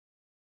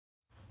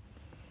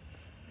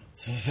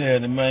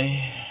Saturday,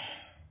 man.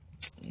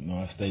 You know,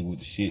 I stay with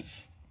the shits.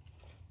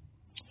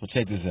 So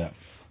check this out.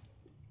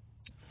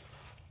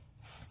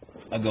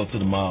 I go to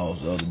the malls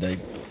the other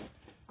day.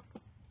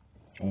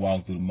 I'm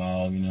walking through the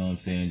mall, you know what I'm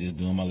saying, just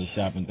doing my little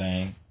shopping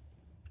thing.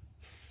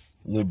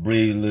 Little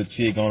breed, little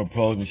chick on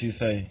approach me, she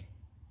say,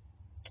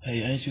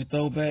 "Hey, ain't you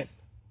throwback?"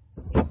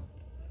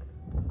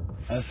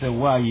 I said,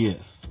 "Why,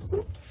 yes.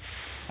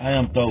 I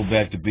am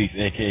throwback to Beast,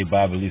 a.k.a.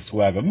 Bobby Lee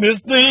Swagger.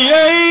 Mr.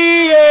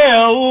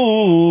 Yeah,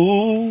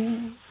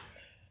 ooh."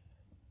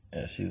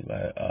 And she's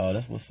like, "Oh,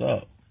 that's what's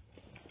up.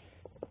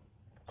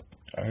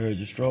 I heard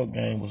your stroke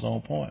game was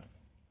on point."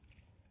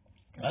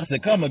 I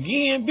said, "Come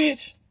again, bitch?"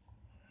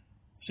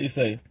 She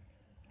say,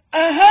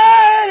 "I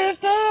heard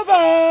it's the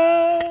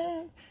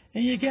bomb,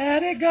 and you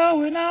got it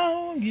going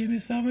on. Give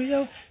me some of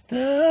your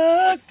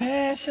thug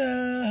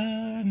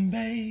passion,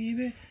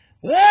 baby.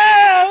 Whoa,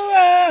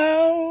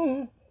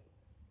 whoa."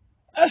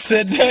 I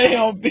said,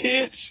 "Damn,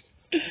 bitch.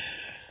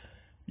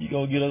 You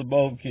gonna get us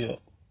both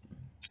killed."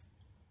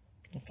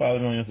 Follow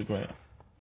me on Instagram.